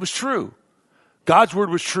that it was true. God's word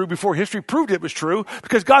was true before history proved it was true,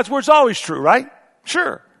 because God's word's always true, right?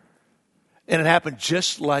 Sure. And it happened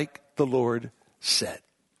just like the Lord said.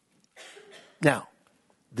 Now,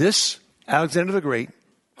 this Alexander the Great,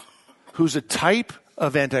 who's a type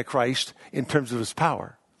of Antichrist in terms of his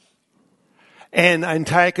power, and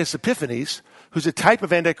Antiochus Epiphanes, who's a type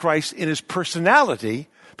of Antichrist in his personality,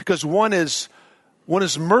 because one is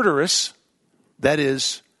murderous, that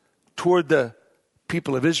is, toward the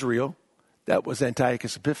people of Israel. That was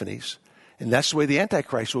Antiochus Epiphanes. And that's the way the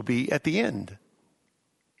Antichrist will be at the end.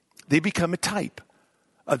 They become a type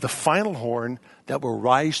of the final horn that will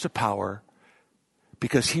rise to power,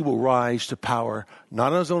 because he will rise to power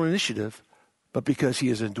not on his own initiative, but because he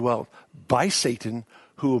is indwelt by Satan,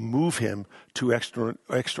 who will move him to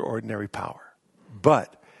extraordinary power.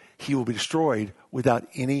 But he will be destroyed without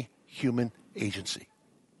any human agency.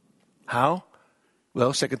 How?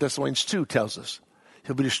 Well, 2 Thessalonians 2 tells us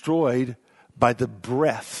he'll be destroyed by the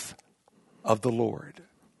breath of the Lord.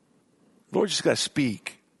 The Lord just got to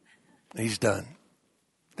speak, and he's done.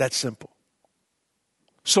 That's simple.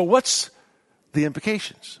 So what's the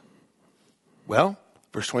implications? Well,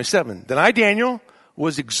 verse 27, then I, Daniel,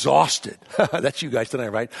 was exhausted. That's you guys tonight,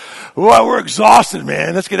 right? Well, we're exhausted,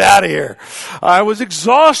 man. Let's get out of here. I was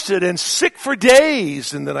exhausted and sick for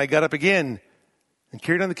days. And then I got up again and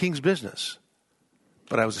carried on the king's business.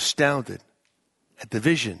 But I was astounded at the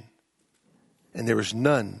vision, and there was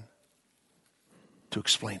none to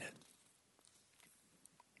explain it.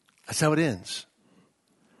 That's how it ends.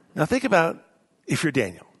 Now think about if you're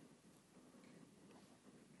Daniel.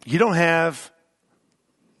 You don't have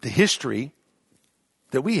the history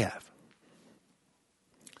that we have.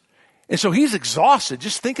 And so he's exhausted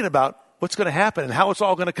just thinking about what's going to happen and how it's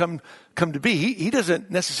all going to come to be. He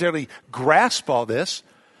doesn't necessarily grasp all this.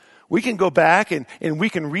 We can go back and we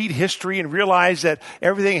can read history and realize that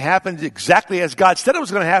everything happened exactly as God said it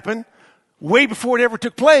was going to happen way before it ever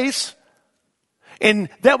took place. And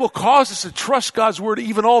that will cause us to trust God's word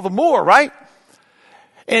even all the more, right?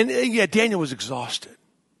 And yet Daniel was exhausted.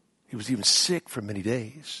 He was even sick for many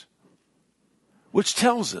days. Which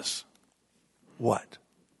tells us what?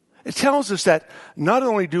 It tells us that not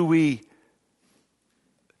only do we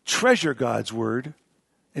treasure God's word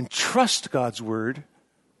and trust God's word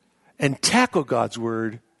and tackle God's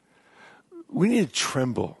word, we need to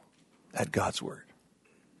tremble at God's word.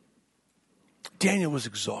 Daniel was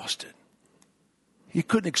exhausted. He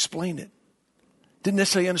couldn't explain it. Didn't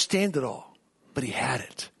necessarily understand it all, but he had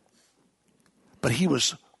it. But he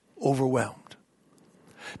was overwhelmed.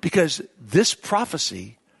 Because this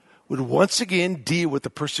prophecy would once again deal with the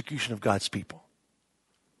persecution of God's people.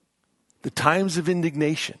 The times of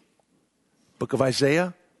indignation. Book of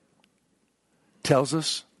Isaiah tells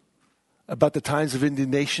us about the times of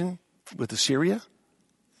indignation with Assyria.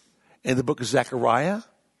 And the book of Zechariah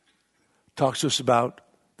talks to us about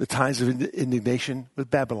the times of indignation with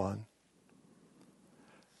Babylon.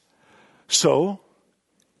 So,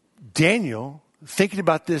 Daniel, thinking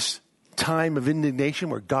about this time of indignation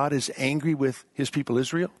where God is angry with his people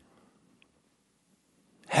Israel,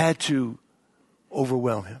 had to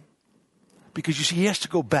overwhelm him. Because you see, he has to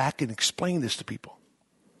go back and explain this to people.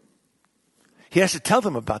 He has to tell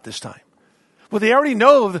them about this time. Well, they already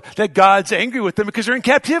know that God's angry with them because they're in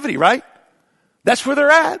captivity, right? That's where they're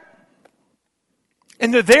at.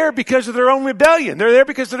 And they're there because of their own rebellion. They're there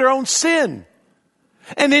because of their own sin.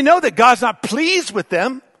 And they know that God's not pleased with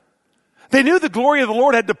them. They knew the glory of the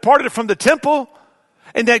Lord had departed from the temple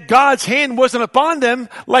and that God's hand wasn't upon them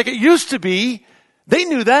like it used to be. They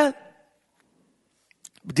knew that.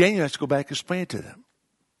 But Daniel has to go back and explain it to them.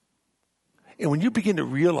 And when you begin to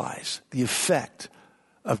realize the effect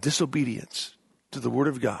of disobedience to the Word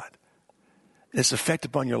of God and its effect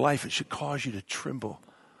upon your life, it should cause you to tremble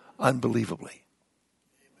unbelievably.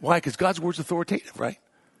 Why? Because God's Word's authoritative, right?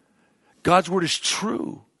 God's Word is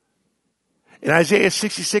true. In Isaiah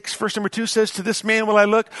 66, verse number 2 says, to this man will I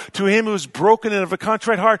look, to him who is broken and of a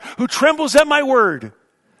contrite heart, who trembles at my word.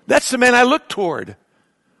 That's the man I look toward.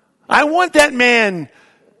 I want that man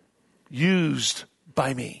used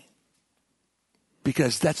by me.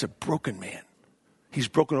 Because that's a broken man. He's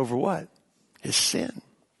broken over what? His sin.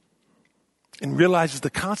 And realizes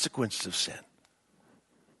the consequences of sin.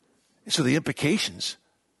 And so the implications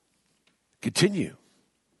continue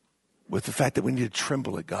with the fact that we need to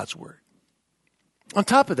tremble at God's word. On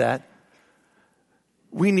top of that,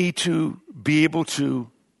 we need to be able to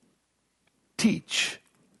teach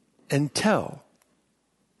and tell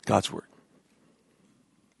God's word.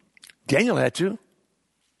 Daniel had to.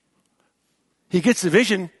 He gets the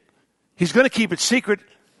vision. He's going to keep it secret.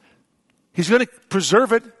 He's going to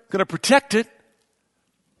preserve it, going to protect it,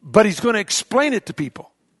 but he's going to explain it to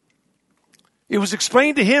people. It was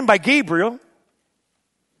explained to him by Gabriel.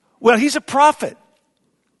 Well, he's a prophet.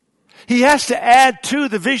 He has to add to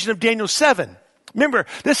the vision of Daniel 7. Remember,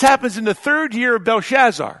 this happens in the 3rd year of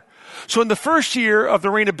Belshazzar. So in the 1st year of the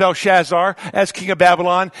reign of Belshazzar as king of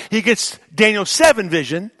Babylon, he gets Daniel 7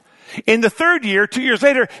 vision. In the 3rd year, 2 years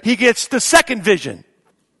later, he gets the 2nd vision.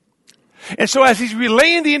 And so as he's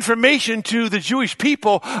relaying the information to the Jewish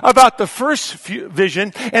people about the first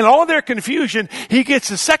vision and all their confusion, he gets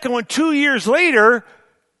the second one 2 years later,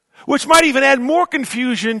 which might even add more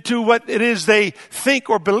confusion to what it is they think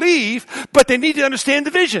or believe, but they need to understand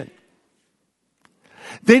the vision.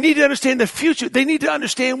 They need to understand the future. They need to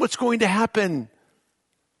understand what's going to happen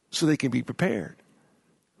so they can be prepared,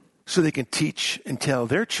 so they can teach and tell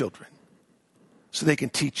their children, so they can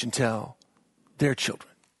teach and tell their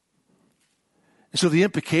children. And so the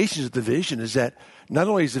implications of the vision is that not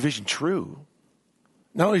only is the vision true,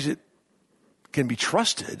 not only is it can be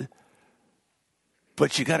trusted,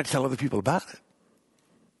 but you got to tell other people about it.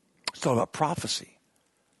 It's all about prophecy.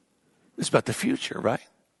 It's about the future, right?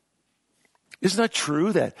 Isn't that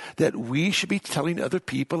true that we should be telling other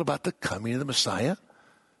people about the coming of the Messiah?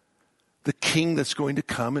 The king that's going to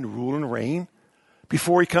come and rule and reign.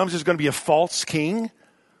 Before he comes, there's going to be a false king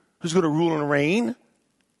who's going to rule and reign.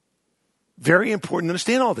 Very important to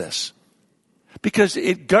understand all this, because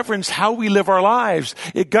it governs how we live our lives.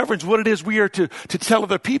 It governs what it is we are to tell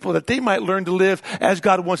other people, that they might learn to live as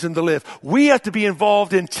God wants them to live. We have to be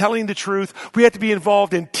involved in telling the truth. We have to be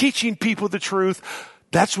involved in teaching people the truth.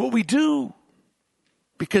 That's what we do,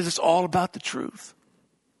 because it's all about the truth.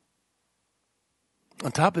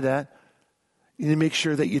 On top of that, you need to make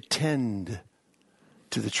sure that you tend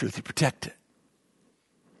to the truth. You protect it.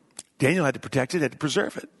 Daniel had to protect it, had to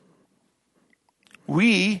preserve it.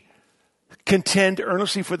 We contend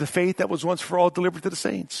earnestly for the faith that was once for all delivered to the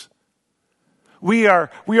saints. We are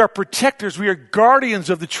protectors. We are guardians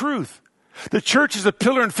of the truth. The church is a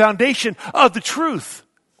pillar and foundation of the truth.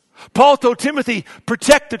 Paul told Timothy,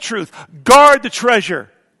 protect the truth. Guard the treasure.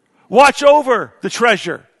 Watch over the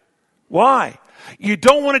treasure. Why? You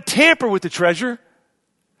don't want to tamper with the treasure.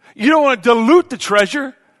 You don't want to dilute the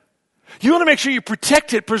treasure. You want to make sure you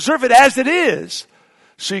protect it, preserve it as it is,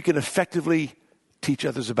 so you can effectively teach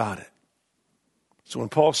others about it. So when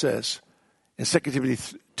Paul says in 2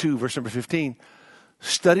 Timothy 2, verse number 15,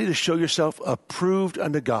 study to show yourself approved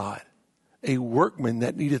unto God, a workman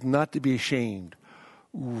that needeth not to be ashamed,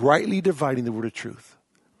 rightly dividing the word of truth,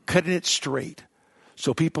 cutting it straight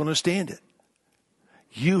so people understand it.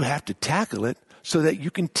 You have to tackle it so that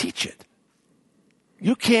you can teach it.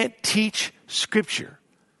 You can't teach Scripture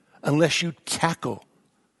unless you tackle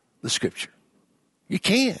the Scripture. You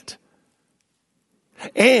can't.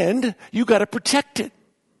 And you got to protect it.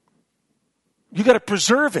 You got to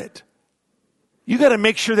preserve it. You got to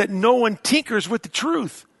make sure that no one tinkers with the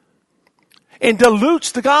truth and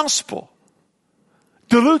dilutes the gospel,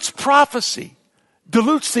 dilutes prophecy,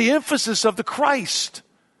 dilutes the emphasis of the Christ.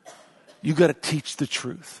 You got to teach the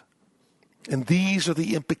truth. And these are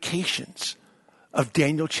the implications of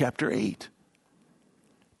Daniel chapter 8.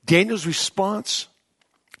 Daniel's response,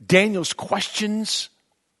 Daniel's questions.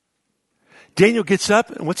 Daniel gets up,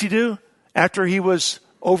 and what's he do? After he was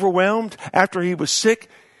overwhelmed, after he was sick,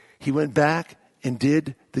 he went back and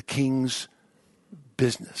did the king's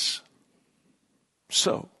business.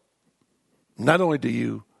 So, not only do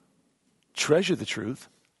you treasure the truth,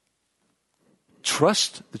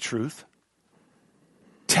 trust the truth,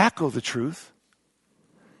 tackle the truth,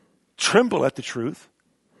 tremble at the truth,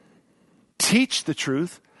 teach the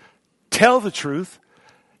truth, tell the truth,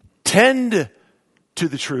 tend to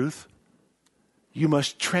the truth, you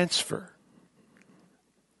must transfer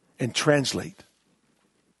and translate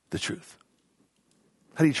the truth.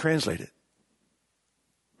 How do you translate it?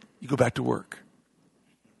 You go back to work.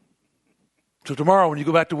 So tomorrow when you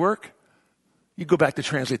go back to work, you go back to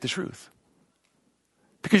translate the truth.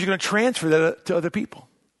 Because you're going to transfer that to other people.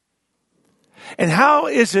 And how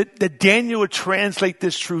is it that Daniel would translate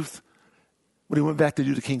this truth when he went back to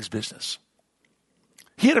do the king's business?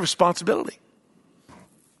 He had a responsibility.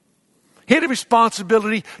 He had a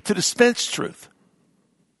responsibility to dispense truth.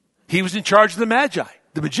 He was in charge of the magi,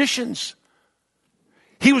 the magicians.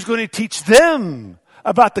 He was going to teach them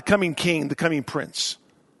about the coming king, the coming prince.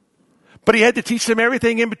 But he had to teach them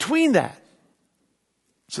everything in between that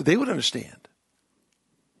so they would understand.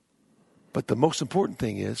 But the most important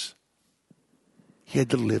thing is He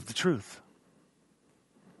had to live the truth.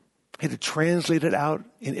 He had to translate it out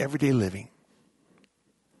in everyday living.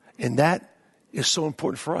 And that is so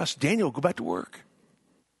important for us. Daniel, go back to work.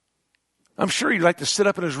 I'm sure he'd like to sit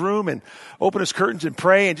up in his room and open his curtains and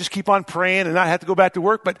pray and just keep on praying and not have to go back to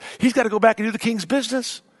work, but he's got to go back and do the king's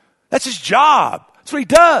business. That's his job. That's what he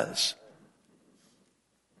does.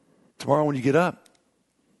 Tomorrow when you get up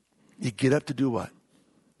to do what?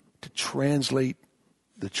 To translate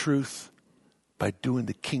the truth by doing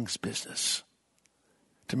the king's business.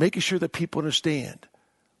 To making sure that people understand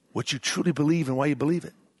what you truly believe and why you believe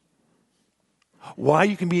it. Why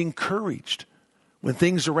you can be encouraged when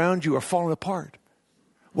things around you are falling apart.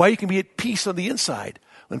 Why you can be at peace on the inside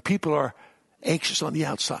when people are anxious on the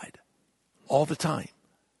outside. All the time.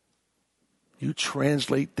 You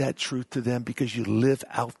translate that truth to them because you live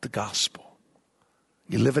out the gospel.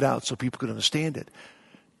 You live it out so people can understand it.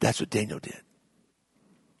 That's what Daniel did.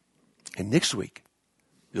 And next week,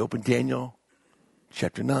 we open Daniel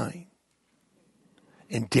chapter 9.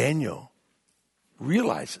 And Daniel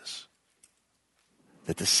realizes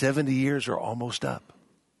that the 70 years are almost up.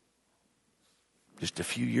 Just a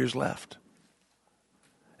few years left.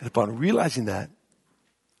 And upon realizing that,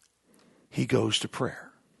 he goes to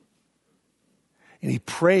prayer. And he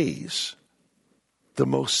prays the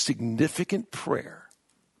most significant prayer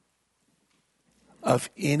of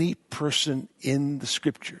any person in the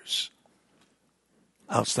scriptures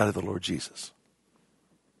outside of the Lord Jesus.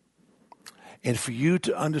 And for you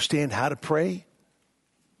to understand how to pray,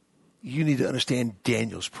 you need to understand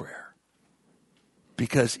Daniel's prayer.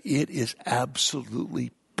 Because it is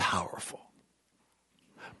absolutely powerful.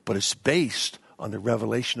 But it's based on the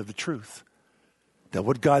revelation of the truth. That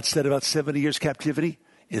what God said about 70 years captivity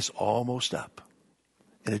is almost up.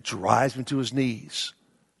 And it drives him to his knees.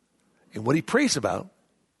 And what he prays about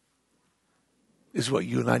is what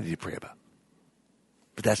you and I need to pray about.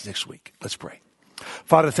 But that's next week. Let's pray.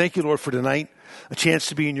 Father, thank you, Lord, for tonight, a chance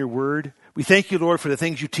to be in your word. We thank you, Lord, for the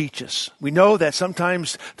things you teach us. We know that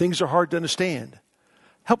sometimes things are hard to understand.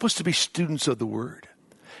 Help us to be students of the word.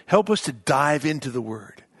 Help us to dive into the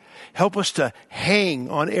word. Help us to hang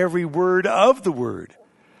on every word of the word.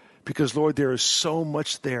 Because, Lord, there is so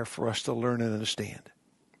much there for us to learn and understand.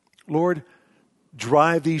 Lord,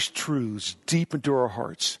 drive these truths deep into our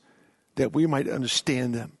hearts that we might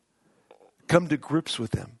understand them, come to grips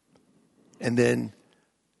with them, and then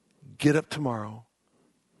get up tomorrow,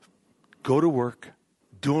 go to work,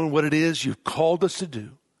 doing what it is you've called us to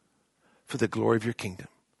do for the glory of your kingdom.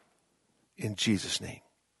 In Jesus' name,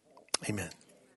 amen.